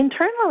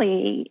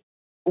 internally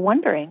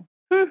wondering,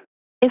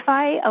 if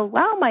I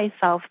allow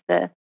myself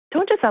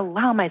don't just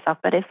allow myself,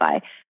 but if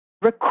I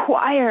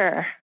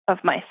require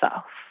of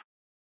myself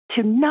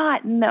to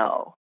not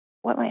know,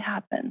 what might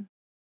happen?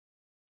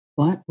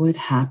 What would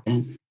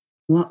happen?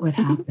 What would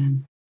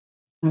happen?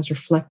 I was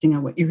reflecting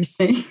on what you were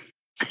saying.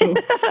 So,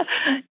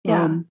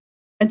 yeah.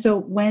 And so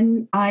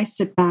when I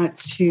sit back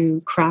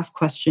to craft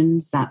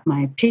questions that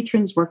my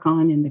patrons work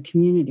on in the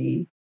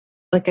community,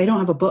 like I don't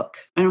have a book.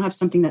 I don't have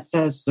something that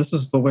says, this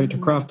is the way to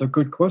craft a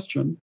good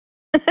question.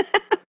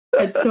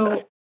 And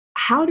so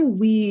how do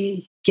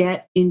we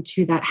get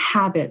into that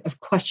habit of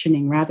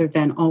questioning rather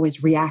than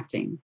always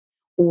reacting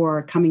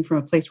or coming from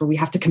a place where we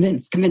have to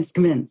convince?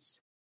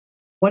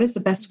 What is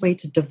the best way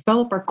to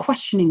develop our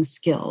questioning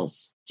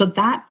skills so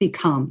that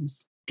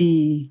becomes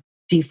the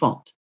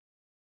default?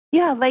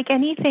 Yeah, like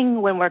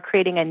anything when we're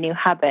creating a new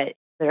habit,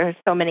 there are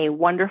so many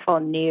wonderful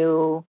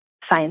new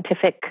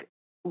scientific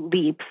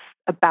leaps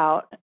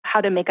about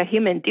how to make a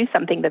human do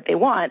something that they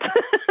want,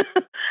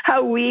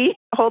 how we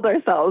hold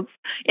ourselves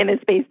in a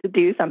space to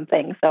do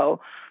something. So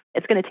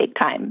it's going to take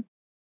time.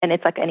 And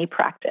it's like any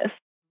practice,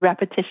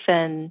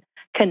 repetition,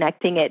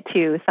 connecting it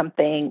to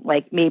something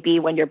like maybe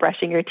when you're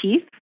brushing your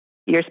teeth,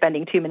 you're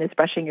spending 2 minutes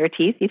brushing your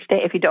teeth each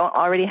day. If you don't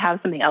already have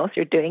something else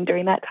you're doing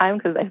during that time,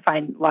 because I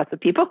find lots of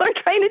people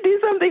are trying to do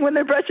something when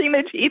they're brushing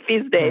their teeth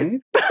these days.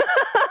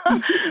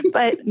 Right.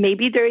 But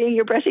maybe during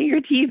you're brushing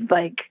your teeth,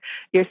 like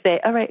you're saying,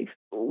 all right,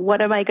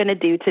 what am I going to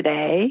do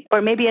today?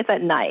 Or maybe it's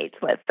at night,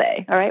 let's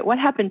say, all right, what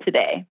happened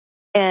today?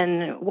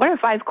 And what are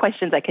 5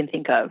 questions I can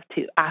think of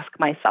to ask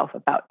myself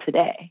about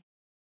today?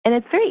 And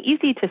it's very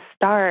easy to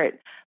start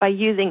by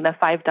using the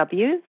 5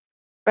 W's,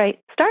 right?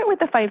 Start with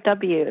the 5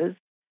 W's.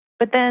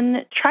 But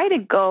then try to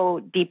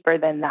go deeper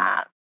than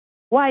that.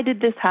 Why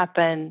did this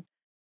happen?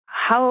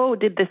 How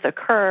did this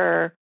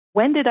occur?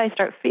 When did I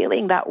start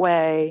feeling that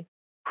way?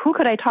 Who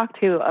could I talk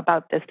to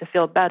about this to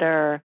feel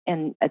better,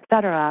 and et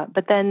cetera?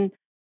 But then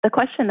the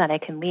question that I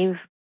can leave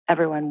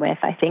everyone with,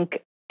 I think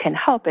can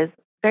help, is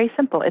very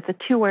simple. It's a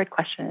 2-word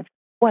question. It's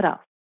what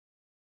else?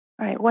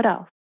 All right, what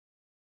else?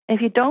 And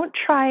if you don't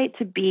try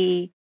to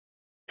be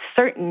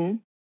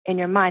certain in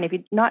your mind, if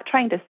you're not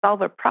trying to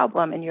solve a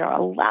problem and you're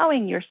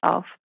allowing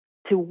yourself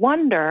to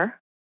wonder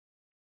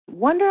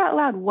out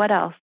loud, what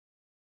else?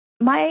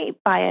 My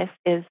bias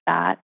is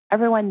that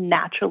everyone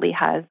naturally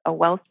has a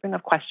wellspring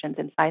of questions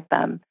inside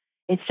them.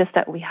 It's just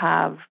that we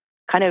have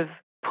kind of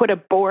put a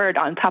board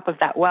on top of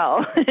that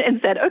well and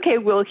said, okay,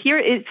 well,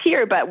 it's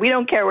here, but we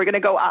don't care. We're going to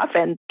go off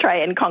and try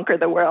and conquer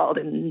the world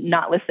and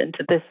not listen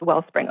to this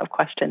wellspring of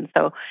questions.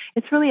 So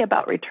it's really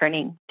about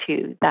returning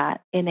to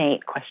that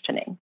innate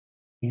questioning.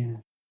 Yeah.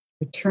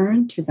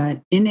 Return to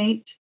that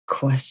innate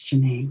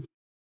questioning.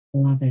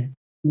 Love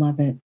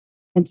it.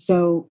 And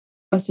so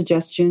a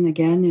suggestion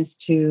again is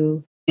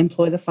to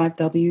employ the 5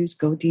 W's,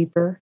 go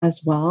deeper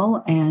as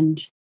well,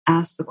 and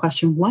ask the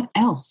question, what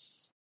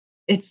else?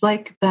 It's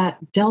like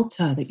that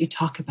delta that you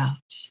talk about,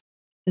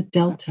 the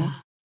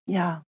delta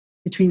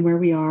between where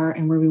we are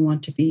and where we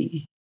want to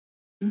be,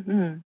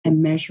 and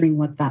measuring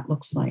what that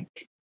looks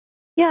like.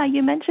 Yeah,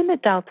 you mentioned the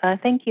delta.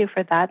 Thank you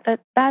for that.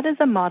 That is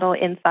a model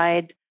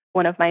inside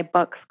one of my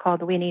books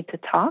called We Need to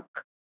Talk.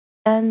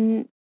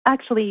 And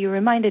actually, you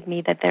reminded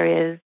me that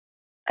there is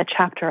a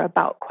chapter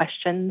about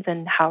questions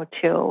and how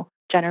to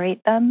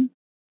generate them.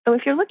 So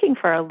if you're looking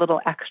for a little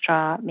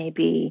extra,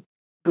 maybe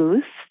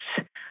boost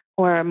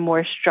or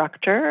more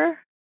structure,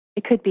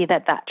 it could be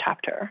that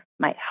chapter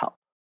might help.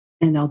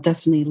 And I'll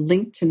definitely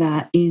link to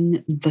that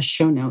in the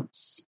show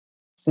notes.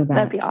 So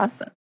that'd be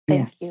awesome.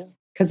 Thank you.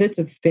 Because it's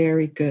a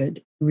very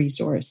good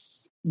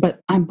resource. But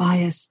I'm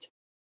biased.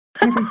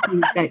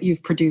 Everything that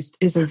you've produced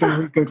is a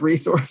very good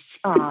resource.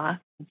 Aw,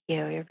 thank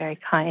you. You're very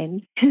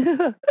kind.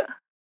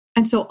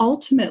 And so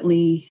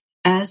ultimately,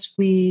 as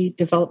we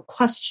develop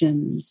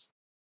questions,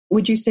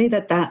 would you say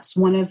that that's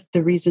one of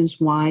the reasons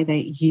why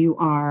that you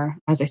are,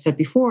 as I said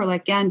before,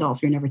 like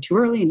Gandalf, you're never too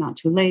early, not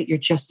too late, you're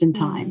just in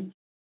time,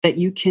 that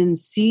you can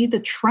see the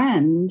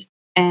trend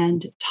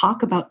and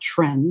talk about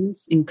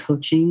trends in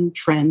coaching,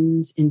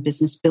 trends in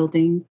business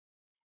building,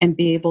 and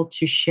be able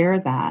to share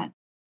that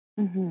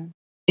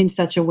in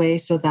such a way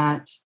so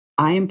that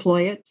I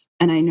employ it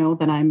and I know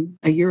that I'm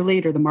a year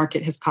later, the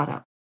market has caught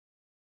up.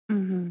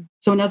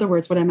 So in other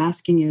words, what I'm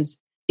asking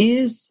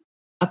is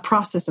a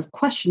process of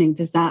questioning,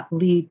 does that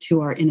lead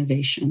to our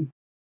innovation?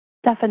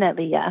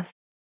 Definitely, yes.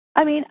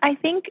 I mean, I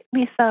think,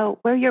 Lisa,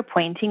 where you're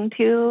pointing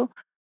to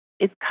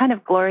is kind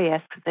of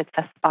glorious because it's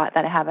a spot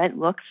that I haven't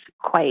looked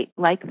quite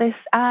like this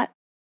at.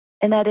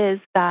 And that is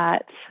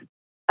that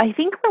I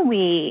think when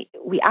we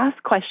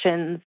ask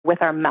questions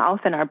with our mouth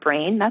and our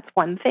brain, that's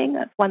one thing,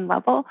 that's one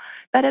level.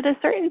 But at a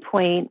certain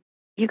point,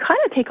 you kind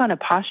of take on a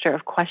posture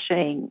of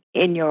questioning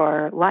in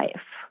your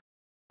life.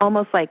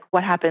 Almost like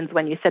what happens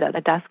when you sit at a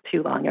desk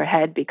too long, your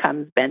head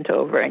becomes bent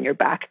over and your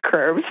back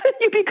curves.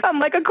 You become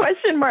like a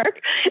question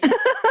mark.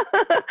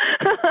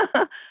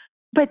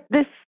 But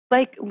this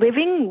like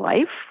living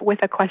life with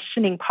a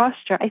questioning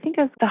posture, I think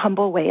is the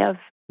humble way of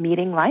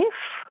meeting life.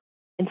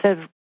 Instead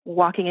of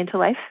walking into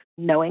life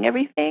knowing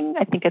everything,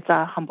 I think it's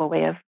a humble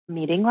way of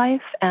meeting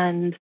life.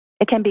 And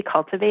it can be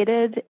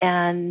cultivated.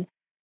 And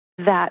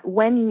that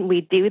when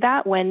we do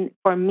that,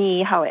 for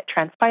me, how it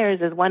transpires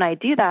is when I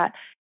do that,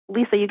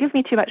 Lisa, you give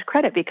me too much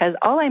credit because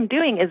all I'm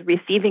doing is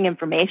receiving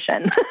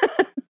information.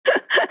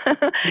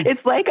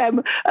 It's like I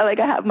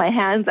have my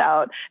hands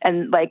out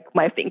and like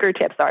my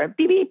fingertips are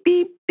beep, beep,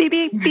 beep, beep,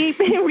 beep, beep,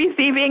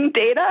 receiving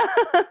data.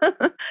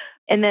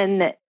 And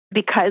then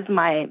because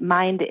my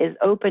mind is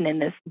open in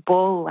this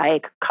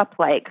bowl-like,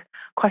 cup-like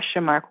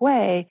question mark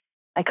way,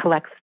 I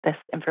collect this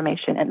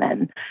information and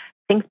then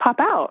things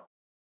pop out.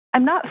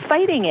 I'm not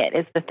fighting it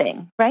is the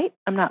thing, right?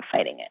 I'm not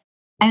fighting it.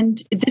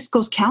 And this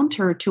goes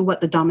counter to what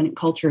the dominant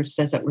culture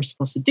says that we're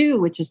supposed to do,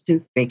 which is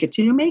to fake it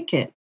till you make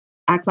it.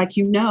 Act like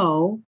you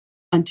know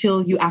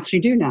until you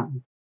actually do know.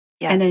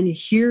 Yeah. And then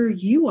here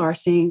you are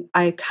saying,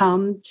 I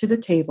come to the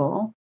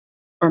table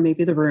or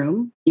maybe the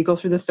room, you go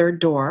through the third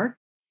door,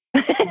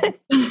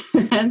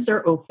 hands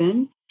are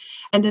open.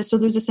 And so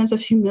there's a sense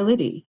of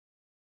humility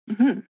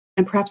and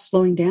perhaps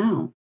slowing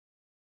down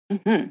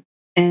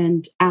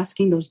and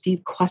asking those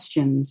deep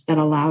questions that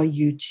allow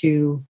you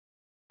to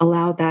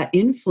allow that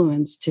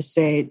influence to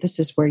say, this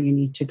is where you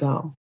need to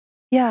go.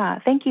 Yeah,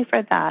 thank you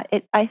for that.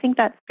 I think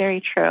that's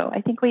very true.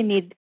 I think we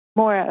need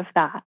more of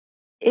that.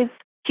 If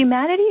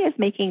humanity is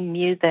making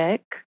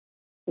music,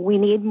 we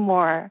need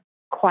more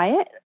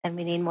quiet and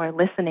we need more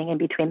listening in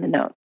between the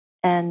notes.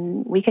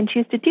 And we can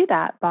choose to do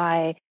that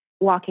by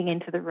walking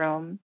into the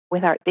room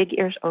with our big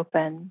ears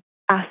open,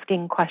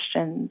 asking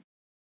questions,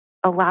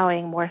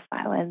 allowing more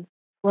silence,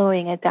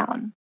 slowing it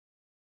down.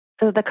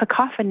 So the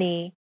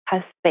cacophony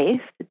has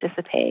space to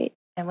dissipate,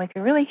 and we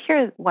can really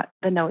hear what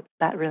the notes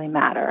that really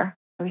matter.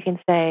 We can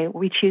say,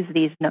 we choose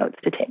these notes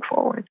to take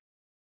forward.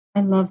 I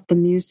love the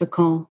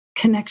musical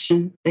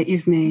connection that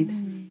you've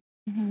made.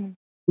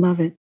 Love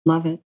it,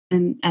 love it.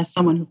 And as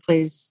someone who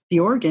plays the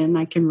organ,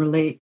 I can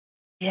relate.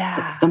 Yeah.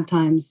 That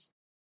sometimes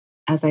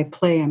as I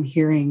play, I'm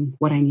hearing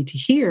what I need to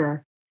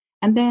hear.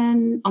 And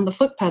then on the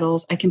foot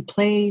pedals, I can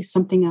play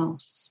something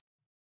else.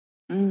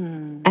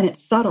 And it's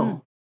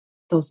subtle.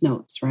 Those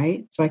notes,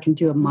 right? So I can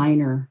do a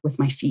minor with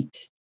my feet,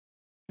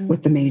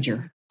 with the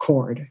major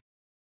chord.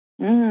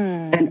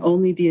 And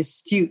only the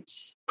astute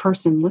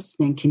person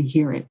listening can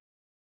hear it.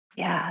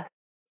 Yeah.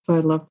 So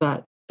I love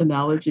that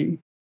analogy.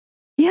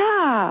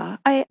 Yeah,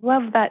 I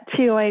love that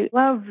too. I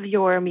love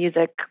your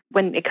music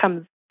when it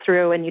comes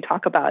through and you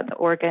talk about the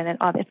organ and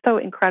all. It's so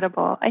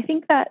incredible. I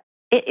think that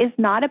it is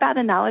not a bad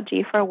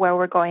analogy for where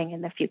we're going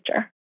in the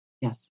future.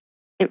 Yes.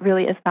 It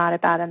really is not a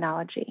bad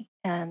analogy.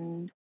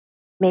 And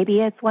maybe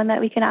it's one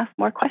that we can ask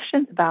more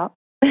questions about.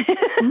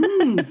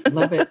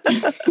 Love it.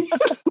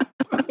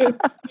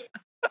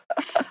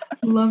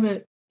 Love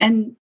it.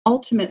 And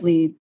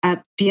ultimately,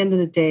 at the end of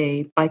the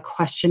day, by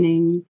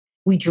questioning,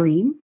 we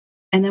dream.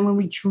 And then when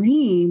we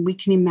dream, we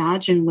can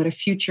imagine what a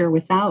future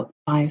without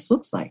bias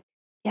looks like.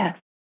 Yes,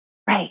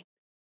 right.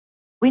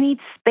 We need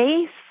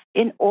space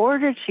in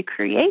order to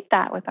create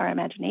that with our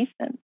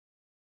imagination.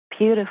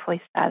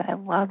 Beautifully said. I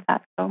love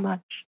that so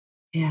much.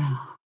 Yeah.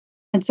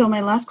 And so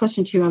my last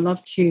question to you, I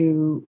love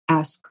to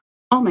ask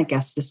all my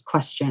guests this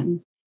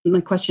question. My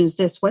question is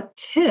this: what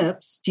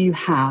tips do you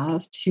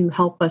have to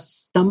help us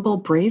stumble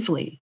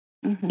bravely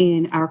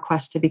in our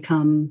quest to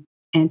become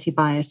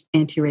anti-bias,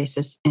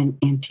 anti-racist, and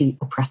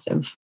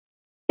anti-oppressive?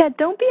 Yeah,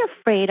 don't be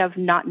afraid of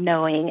not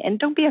knowing, and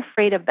don't be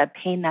afraid of the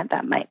pain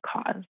that might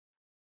cause.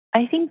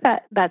 I think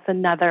that that's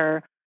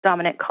another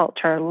dominant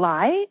culture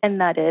lie, and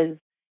that is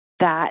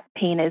that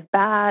pain is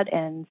bad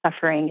and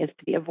suffering is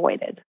to be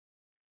avoided.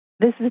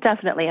 This is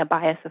definitely a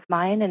bias of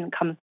mine and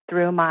comes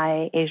through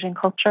my Asian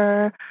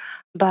culture,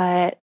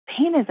 but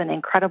pain is an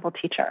incredible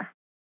teacher.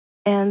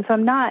 And so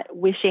I'm not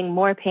wishing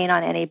more pain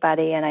on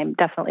anybody. And I'm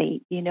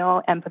definitely,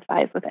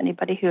 empathize with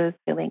anybody who is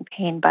feeling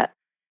pain. But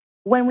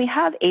when we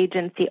have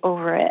agency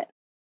over it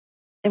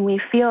and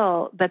we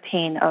feel the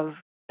pain of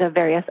the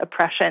various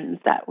oppressions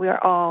that we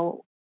are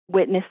all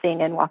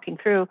witnessing and walking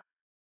through,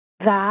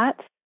 that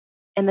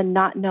and the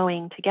not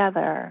knowing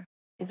together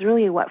is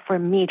really what, for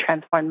me,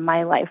 transformed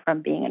my life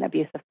from being an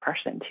abusive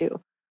person to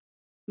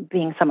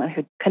being someone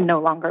who can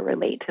no longer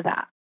relate to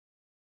that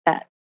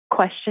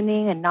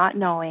questioning and not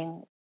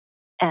knowing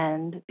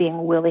and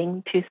being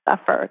willing to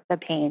suffer the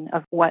pain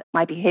of what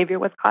my behavior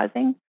was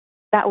causing.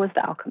 That was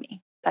the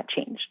alchemy that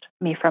changed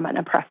me from an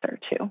oppressor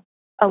to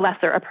a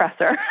lesser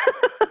oppressor,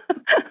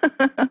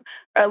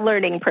 a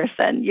learning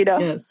person,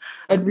 Yes.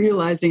 And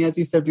realizing, as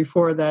you said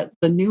before, that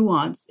the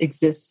nuance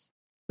exists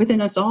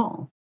within us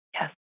all.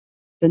 Yes.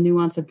 The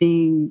nuance of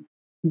being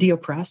the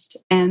oppressed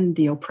and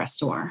the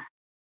oppressor.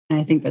 And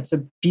I think that's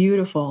a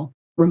beautiful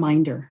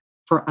reminder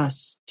for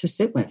us to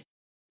sit with.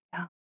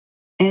 Yeah.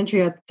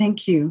 Andrea,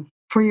 thank you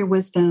for your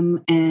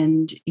wisdom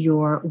and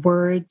your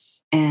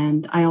words.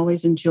 And I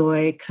always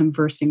enjoy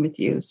conversing with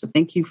you. So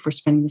thank you for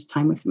spending this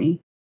time with me.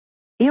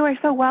 You are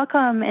so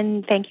welcome.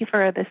 And thank you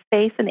for the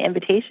space and the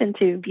invitation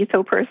to be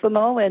so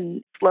personal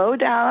and slow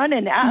down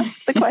and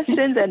ask the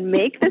questions and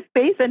make the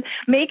space and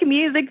make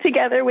music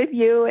together with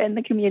you and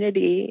the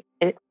community.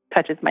 It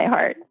touches my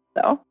heart.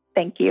 So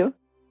thank you.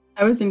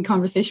 I was in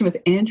conversation with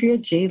Andrea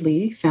J.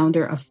 Lee,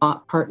 founder of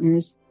Thought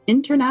Partners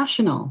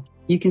International.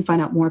 You can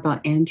find out more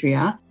about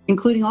Andrea,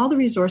 including all the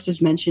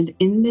resources mentioned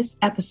in this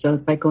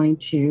episode, by going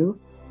to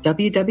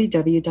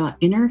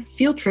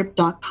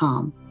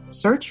www.innerfieldtrip.com.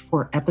 Search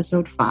for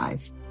episode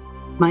 5.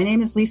 My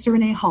name is Lisa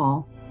Renee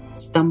Hall.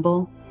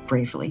 Stumble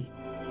bravely.